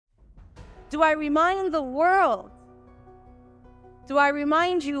Do I remind the world? Do I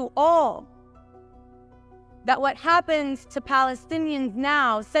remind you all that what happens to Palestinians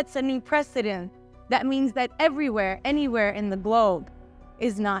now sets a new precedent that means that everywhere, anywhere in the globe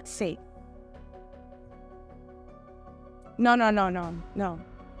is not safe? No, no, no, no, no.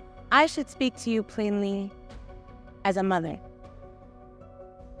 I should speak to you plainly as a mother.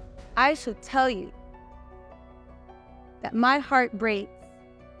 I should tell you that my heart breaks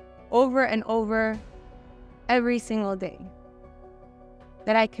over and over every single day.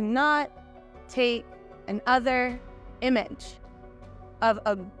 That I cannot take another image of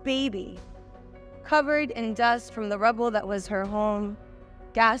a baby covered in dust from the rubble that was her home,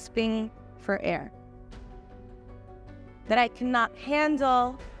 gasping for air. That I cannot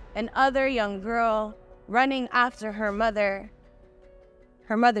handle another young girl running after her mother's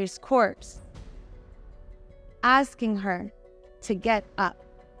corpse, asking her to get up.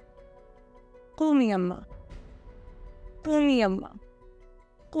 قومي يما, قومي يما,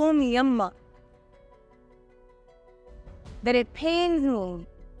 قومي يما. That it pains me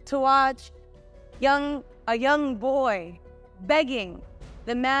to watch a young boy begging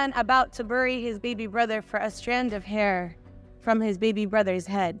the man about to bury his baby brother for a strand of hair from his baby brother's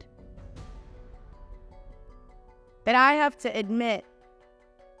head. That I have to admit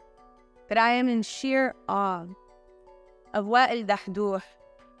that I am in sheer awe of Wa'il Dahdouh,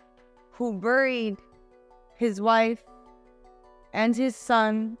 who buried his wife and his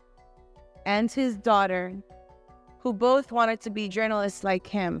son and his daughter, who both wanted to be journalists like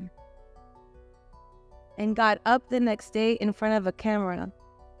him, and got up the next day in front of a camera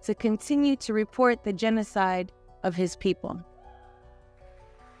to continue to report the genocide of his people.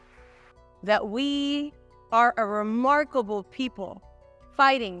 That we are a remarkable people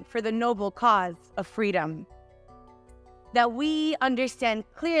fighting for the noble cause of freedom. That we understand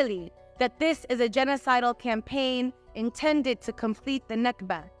clearly that this is a genocidal campaign intended to complete the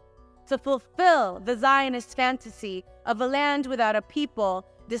Nakba, to fulfill the Zionist fantasy of a land without a people,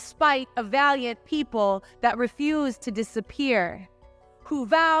 despite a valiant people that refuse to disappear, who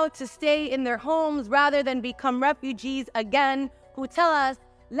vow to stay in their homes rather than become refugees again, who tell us,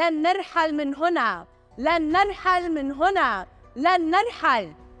 لن نرحل من هنا, لن نرحل من هنا, لن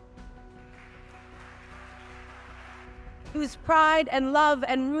نرحل. Whose pride and love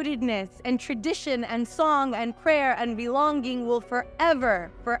and rootedness and tradition and song and prayer and belonging will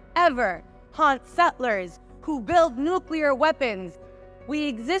forever, forever haunt settlers who build nuclear weapons. We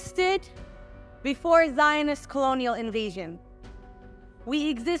existed before Zionist colonial invasion. We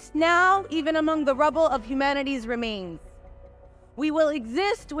exist now even among the rubble of humanity's remains. We will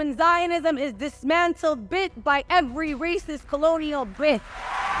exist when Zionism is dismantled bit by every racist colonial bit.